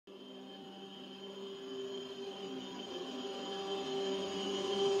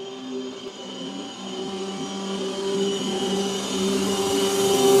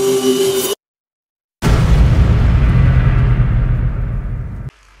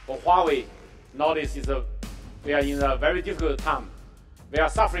Huawei nowadays we are in a very difficult time. We are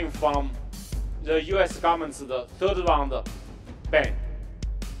suffering from the US government's third round ban.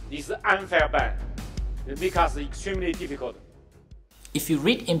 This unfair ban. It makes us extremely difficult. If you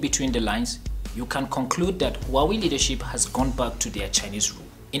read in between the lines, you can conclude that Huawei leadership has gone back to their Chinese rule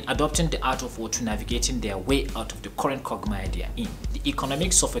in adopting the art of war to navigating their way out of the current quagmire they are in, the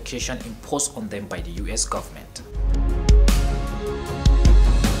economic suffocation imposed on them by the US government.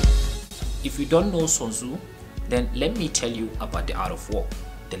 If you don't know Sun Tzu, then let me tell you about the art of war,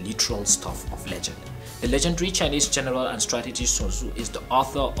 the literal stuff of legend. The legendary Chinese general and strategist Sun Tzu is the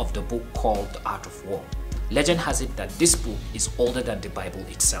author of the book called The Art of War. Legend has it that this book is older than the Bible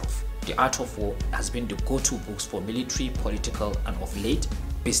itself. The Art of War has been the go-to books for military, political, and of late,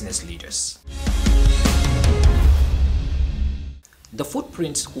 business leaders. The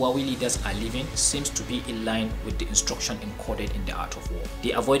footprints Huawei leaders are leaving seems to be in line with the instruction encoded in the Art of War.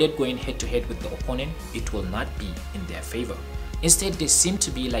 They avoided going head-to-head with the opponent. It will not be in their favor. Instead, they seem to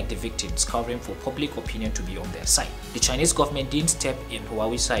be like the victims, covering for public opinion to be on their side. The Chinese government didn't step in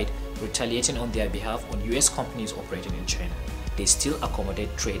Huawei's side, retaliating on their behalf on US companies operating in China. They still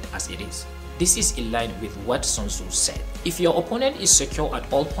accommodate trade as it is. This is in line with what Sun Tzu said. If your opponent is secure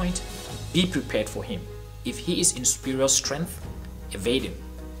at all points, be prepared for him. If he is in superior strength, evade him.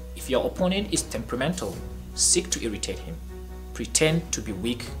 If your opponent is temperamental, seek to irritate him. Pretend to be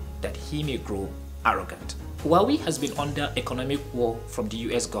weak that he may grow arrogant. Huawei has been under economic war from the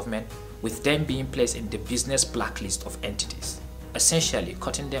US government, with them being placed in the business blacklist of entities, essentially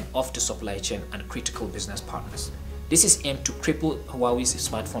cutting them off the supply chain and critical business partners. This is aimed to cripple Huawei's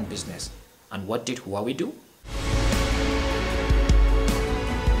smartphone business. And what did Huawei do?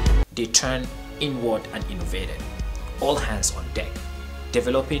 They turned inward and innovated. All hands on deck,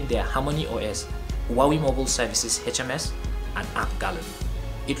 developing their Harmony OS, Huawei Mobile Services HMS, and App Gallery.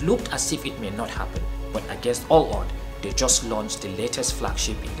 It looked as if it may not happen, but against all odds, they just launched the latest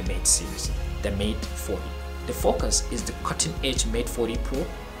flagship in the Mate series, the Mate 40. The focus is the cutting-edge Mate 40 Pro.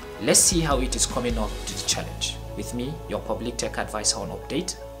 Let's see how it is coming up to the challenge. With me, your public tech advisor on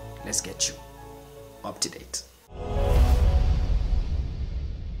Update. Let's get you up to date.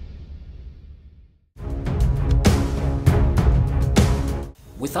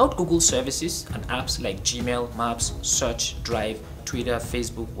 Without Google services and apps like Gmail, Maps, Search, Drive, Twitter,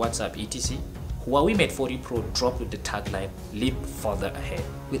 Facebook, WhatsApp, etc., Huawei Mate 40 Pro dropped with the tagline, "Leap further ahead,"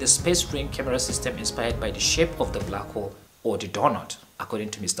 with a space ring camera system inspired by the shape of the black hole or the donut, according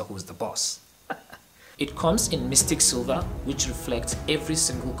to Mr. Who's the Boss. It comes in Mystic Silver, which reflects every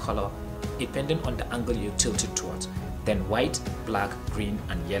single color depending on the angle you tilt it towards, then white, black, green,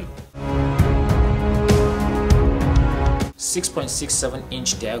 and yellow.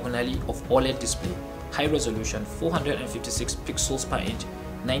 6.67-inch diagonally of OLED display, high resolution, 456 pixels per inch,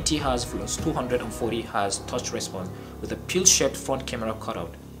 90 Hz plus 240 Hz touch response with a pill-shaped front camera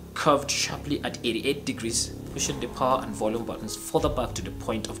cutout, curved sharply at 88 degrees, pushing the power and volume buttons further back to the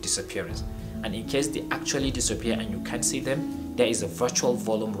point of disappearance. And in case they actually disappear and you can't see them, there is a virtual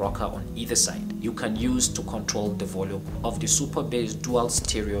volume rocker on either side you can use to control the volume of the super bass dual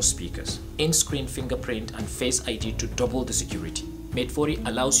stereo speakers. In-screen fingerprint and Face ID to double the security. Mate 40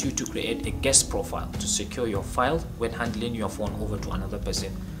 allows you to create a guest profile to secure your files when handling your phone over to another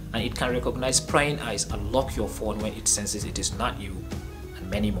person, and it can recognize prying eyes and lock your phone when it senses it is not you, and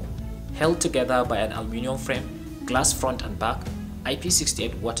many more. Held together by an aluminum frame, glass front and back,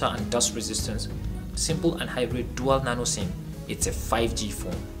 IP68 water and dust resistance, simple and hybrid dual nano SIM. It's a 5G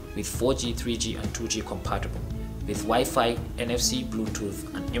phone with 4G, 3G and 2G compatible with Wi-Fi, NFC,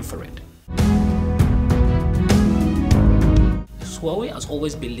 Bluetooth and infrared. Huawei has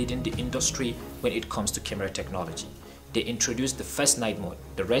always been leading the industry when it comes to camera technology. They introduced the first night mode,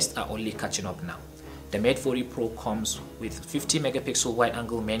 the rest are only catching up now. The Mate 40 Pro comes with 50 megapixel wide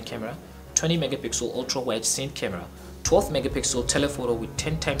angle main camera, 20 megapixel ultra wide scene camera, 12 megapixel telephoto with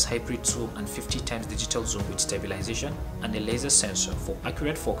 10 times hybrid zoom and 50 times digital zoom with stabilization, and a laser sensor for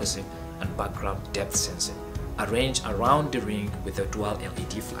accurate focusing and background depth sensing. Arranged around the ring with a dual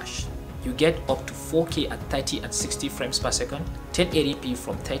LED flash. You get up to 4K at 30 and 60 frames per second, 1080p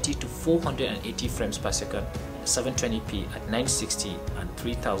from 30 to 480 frames per second, 720p at 960 and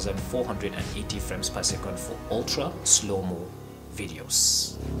 3480 frames per second for ultra slow-mo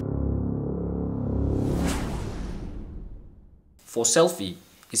videos. For Selfie,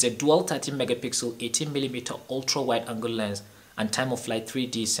 it's a dual 30 megapixel 18mm ultra wide angle lens and time of flight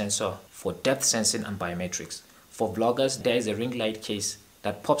 3D sensor for depth sensing and biometrics. For vloggers, there is a ring light case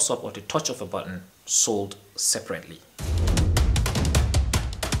that pops up at the touch of a button, sold separately.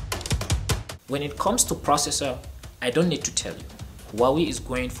 When it comes to processor, I don't need to tell you. Huawei is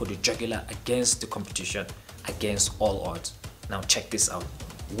going for the jugular against the competition, against all odds. Now check this out.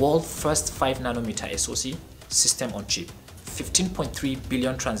 World first 5nm SoC, system on chip, 15.3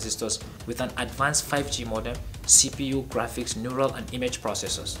 billion transistors with an advanced 5G modem, CPU, graphics, neural and image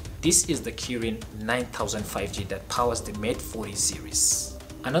processors. This is the Kirin 9000 5G that powers the Mate 40 series.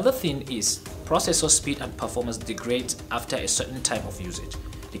 Another thing is processor speed and performance degrades after a certain time of usage.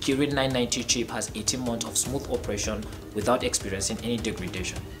 The Kirin 990 chip has 18 months of smooth operation without experiencing any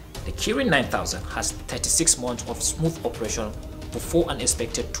degradation. The Kirin 9000 has 36 months of smooth operation before an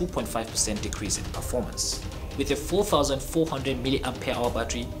expected 2.5% decrease in performance. With a 4400 mAh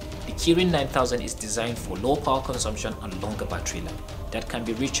battery, the Kirin 9000 is designed for low power consumption and longer battery life that can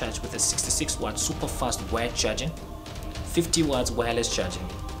be recharged with a 66W super fast wired charging, 50W wireless charging,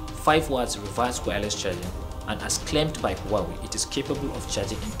 5W reverse wireless charging, and as claimed by Huawei, it is capable of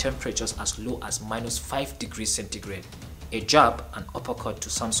charging in temperatures as low as -5 degrees centigrade, a jab and uppercut to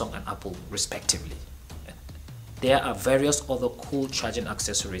Samsung and Apple respectively. There are various other cool charging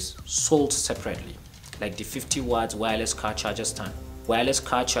accessories sold separately, like the 50W wireless car charger stand, wireless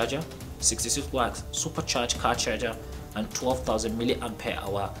car charger, 66W supercharged car charger, and 12,000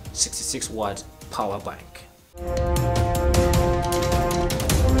 mAh 66W power bank.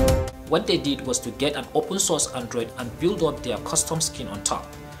 What they did was to get an open source Android and build up their custom skin on top.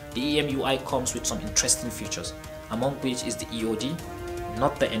 The EMUI comes with some interesting features, among which is the EOD,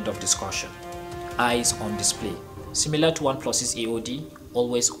 not the end of discussion. Eyes on display. Similar to OnePlus's EOD,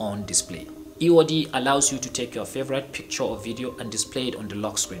 always on display. EOD allows you to take your favorite picture or video and display it on the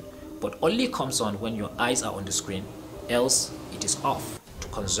lock screen, but only comes on when your eyes are on the screen, else it is off to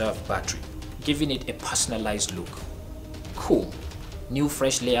conserve battery, giving it a personalized look. Cool. New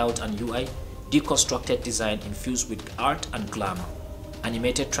fresh layout and UI, deconstructed design infused with art and glamour,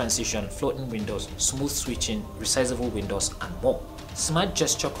 animated transition, floating windows, smooth switching, resizable windows, and more. Smart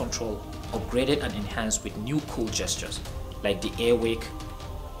gesture control, upgraded and enhanced with new cool gestures like the air wake,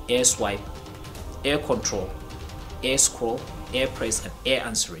 air swipe, air control, air scroll, air press, and air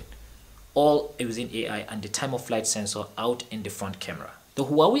answering, all using AI and the time of flight sensor out in the front camera. The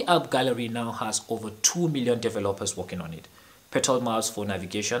Huawei app gallery now has over 2 million developers working on it. Petal mouse for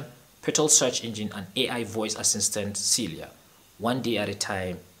navigation, Petal search engine, and AI voice assistant Celia, one day at a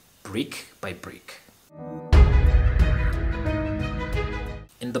time, brick by brick.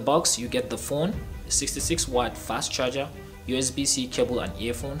 In the box, you get the phone, a 66W fast charger, USB-C cable and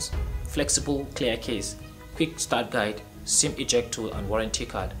earphones, flexible clear case, quick start guide, SIM eject tool, and warranty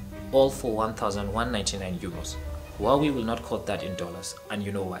card, all for 1,199 euros. Huawei will not quote that in dollars, and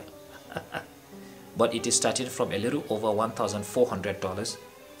you know why. But it is starting from a little over $1,400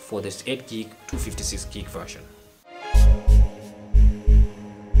 for this 8GB 256GB version.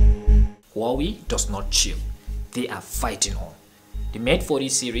 Huawei does not chill, they are fighting on. The Mate 40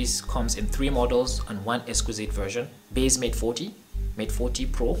 series comes in 3 models and 1 exquisite version: base Mate 40, Mate 40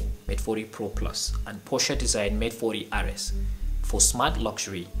 Pro, Mate 40 Pro Plus, and Porsche design Mate 40 RS for smart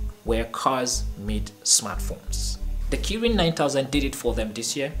luxury where cars meet smartphones. The Kirin 9000 did it for them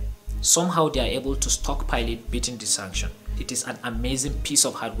this year. Somehow they are able to stockpile it, beating the sanction. It is an amazing piece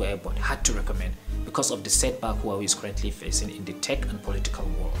of hardware, but hard to recommend because of the setback Huawei is currently facing in the tech and political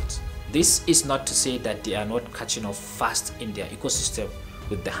world. This is not to say that they are not catching up fast in their ecosystem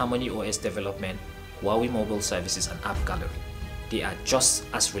with the Harmony OS development, Huawei mobile services, and app gallery. They are just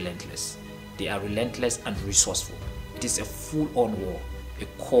as relentless. They are relentless and resourceful. It is a full-on war, a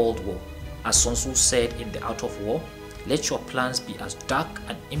cold war. As Sun Tzu said in The Art of War, let your plans be as dark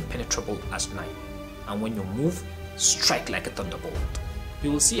and impenetrable as night, and when you move, strike like a thunderbolt. We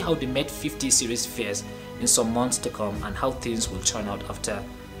will see how the Mate 50 series fares in some months to come and how things will turn out after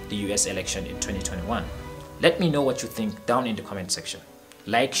the US election in 2021. Let me know what you think down in the comment section.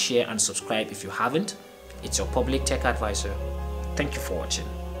 Like, share, and subscribe if you haven't. It's your public tech advisor. Thank you for watching.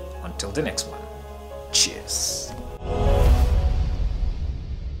 Until the next one. Cheers.